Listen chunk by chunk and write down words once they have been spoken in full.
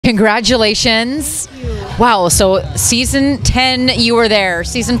Congratulations. Wow, so season 10 you were there,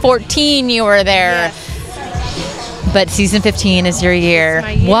 season 14 you were there. Yes. But season 15 is your year.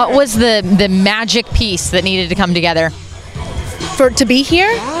 My year. What was the magic piece that needed to come together? To be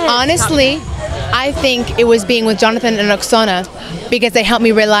here, honestly, I think it was being with Jonathan and Oksana, because they helped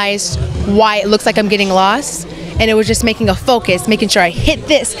me realize why it looks like I'm getting lost. And it was just making a focus, making sure I hit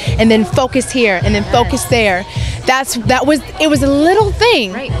this and then focus here and then focus there. It was a little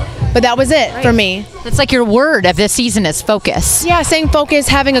thing, Right. but that was it for me. That's like your word of this season is focus. Yeah, saying focus,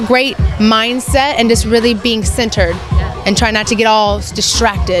 having a great mindset, and just really being centered and try not to get all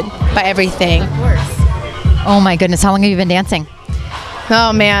distracted by everything. Oh my goodness, how long have you been dancing?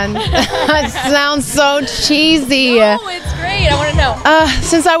 Oh man, that sounds so cheesy. Oh, it's great. I want to know.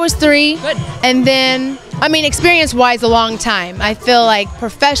 Since I was 3. Good. And then, I mean, experience-wise, a long time. I feel like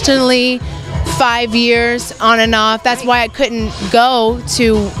professionally, 5 years on and off. That's why I couldn't go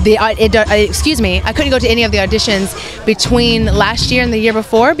to I couldn't go to any of the auditions between last year and the year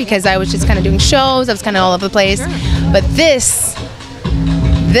before, because I was just kind of doing shows. I was kind of all over the place. Sure. But this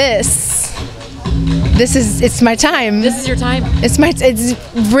is, it's my time. This is your time. It's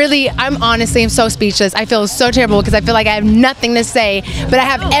really, I'm so speechless. I feel so terrible because I feel like I have nothing to say, but I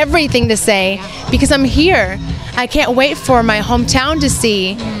have everything to say because I'm here. I can't wait for my hometown to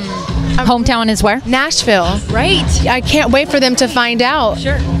see. Hometown is where? Nashville. Right. I can't wait for them to find out.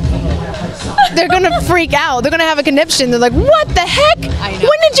 Sure. They're gonna freak out. They're gonna have a conniption. They're like, what the heck? I know.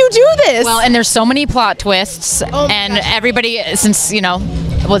 When did you do this? Well, and there's so many plot twists, and everybody, since, you know,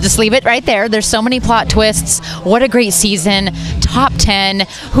 we'll just leave it right there. There's so many plot twists. What a great season. Top 10.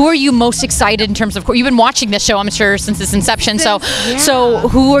 Who are you most excited in terms of, you've been watching this show, I'm sure, since its inception. So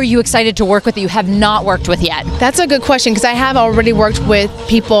who are you excited to work with that you have not worked with yet? That's a good question, because I have already worked with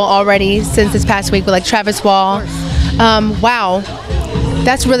people already since this past week, with like Travis Wall. Wow.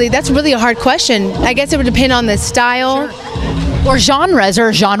 That's really a hard question. I guess it would depend on the style. Sure. Or genre. Is there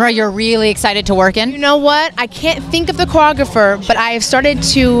a genre you're really excited to work in? You know what? I can't think of the choreographer, but I have started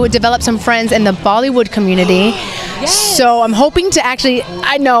to develop some friends in the Bollywood community. Yes. So I'm hoping to actually,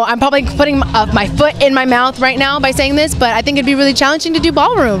 I know I'm probably putting my foot in my mouth right now by saying this, but I think it'd be really challenging to do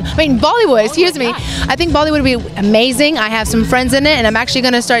Bollywood, excuse me. I think Bollywood would be amazing. I have some friends in it, and I'm actually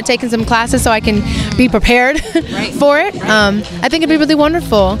going to start taking some classes so I can be prepared for it. I think it'd be really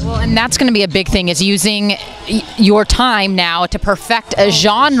wonderful. Well, and that's going to be a big thing, is using your time now to perfect a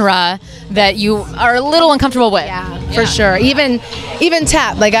genre that you are a little uncomfortable with. Yeah, for sure. Even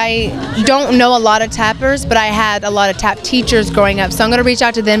tap. Like, I don't know a lot of tappers, but I had a lot of tap teachers growing up, so I'm going to reach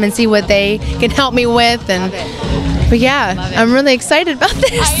out to them and see what they can help me with. But yeah, I'm really excited about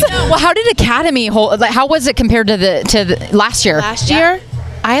this. I know. Well, how did Academy hold? Like, how was it compared to the last year? Last year,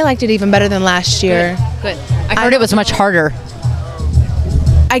 I liked it even better than last year. Good. I heard it was much harder.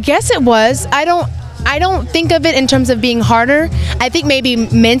 I guess it was. I don't think of it in terms of being harder. I think maybe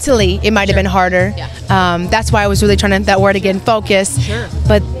mentally it might have been harder. Yeah. That's why I was really trying to, that word again, focus. Sure.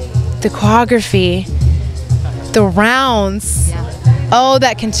 But the choreography, the rounds, oh,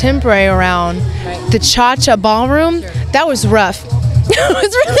 that contemporary round, the cha-cha ballroom, that was rough. It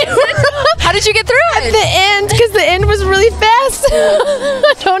was really rough. How did you get through it? At the end, because the end was really fast.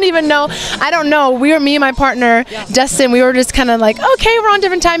 I don't even know. I don't know. Me and my partner, Dustin, we were just kind of like, okay, we're on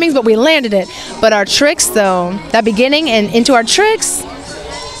different timings, but we landed it. But our tricks, though, that beginning and into our tricks,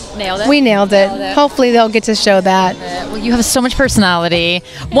 nailed it. We nailed it. Hopefully they'll get to show that. Well, you have so much personality.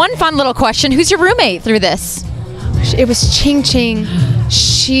 One fun little question. Who's your roommate through this? It was Ching Ching.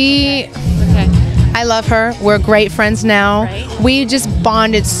 I love her. We're great friends now. Right. We just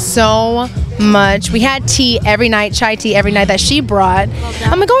bonded so much. We had tea every night, chai tea every night that she brought.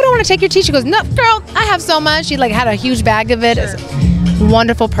 I'm like, oh, I don't want to take your tea. She goes, no, girl, I have so much. She like had a huge bag of it. Sure.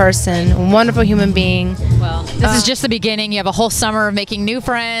 Wonderful person, wonderful human being. Well, this is just the beginning. You have a whole summer of making new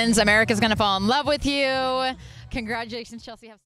friends. America's going to fall in love with you. Congratulations, Chelsea.